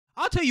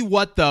I'll tell you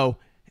what, though.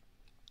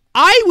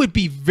 I would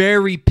be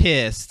very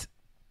pissed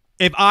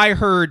if I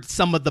heard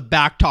some of the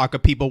back talk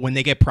of people when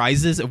they get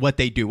prizes and what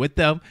they do with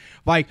them.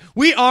 Like,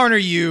 we honor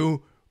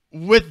you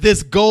with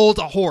this gold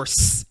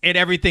horse and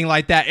everything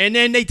like that. And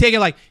then they take it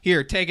like,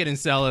 here, take it and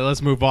sell it.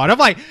 Let's move on. I'm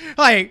like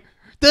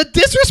the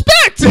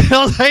disrespect.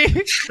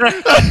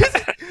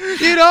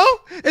 You know,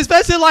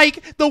 especially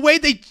like the way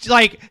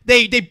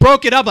they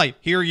broke it up. Like,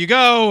 here you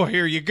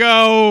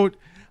go.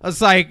 It's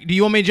like, do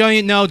you want me to join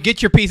you? No,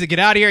 get your piece and get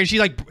out of here. And she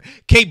like,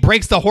 Kate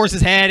breaks the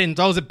horse's head and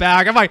throws it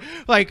back. I'm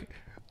like,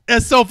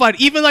 that's so fun.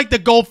 Even like the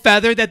gold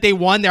feather that they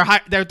won,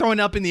 they're throwing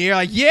up in the air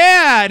like,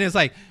 yeah. And it's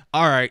like,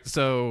 all right,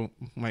 so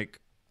like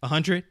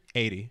 100,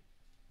 80,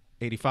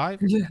 85,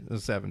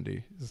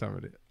 70.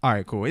 All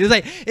right, cool.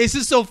 It's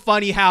just so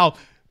funny how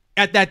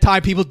at that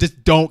time people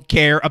just don't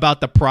care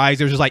about the prize.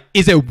 They're just like,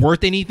 is it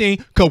worth anything?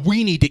 Because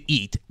we need to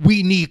eat.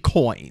 We need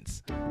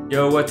coins.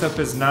 Yo, what's up?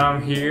 It's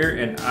Nam here,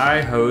 and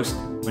I host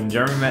When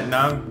Jeremy Met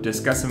Nam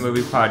Discuss a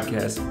Movie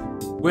podcast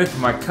with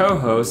my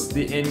co-host,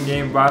 the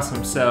in-game boss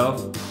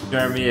himself,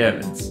 Jeremy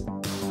Evans.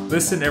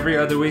 Listen every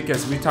other week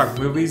as we talk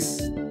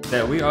movies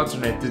that we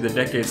alternate through the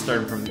decades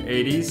starting from the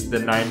 80s, the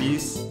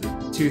 90s, the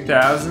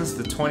 2000s,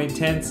 the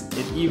 2010s,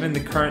 and even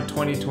the current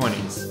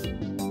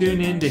 2020s.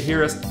 Tune in to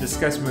hear us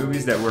discuss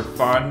movies that we're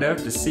fond of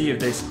to see if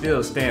they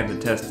still stand the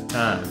test of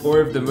time, or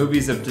if the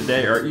movies of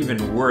today are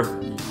even worth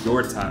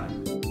your time.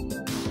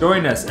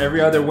 Join us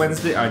every other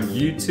Wednesday on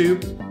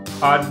YouTube,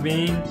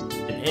 Podbean,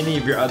 and any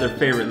of your other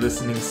favorite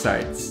listening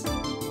sites.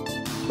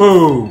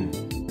 Boom!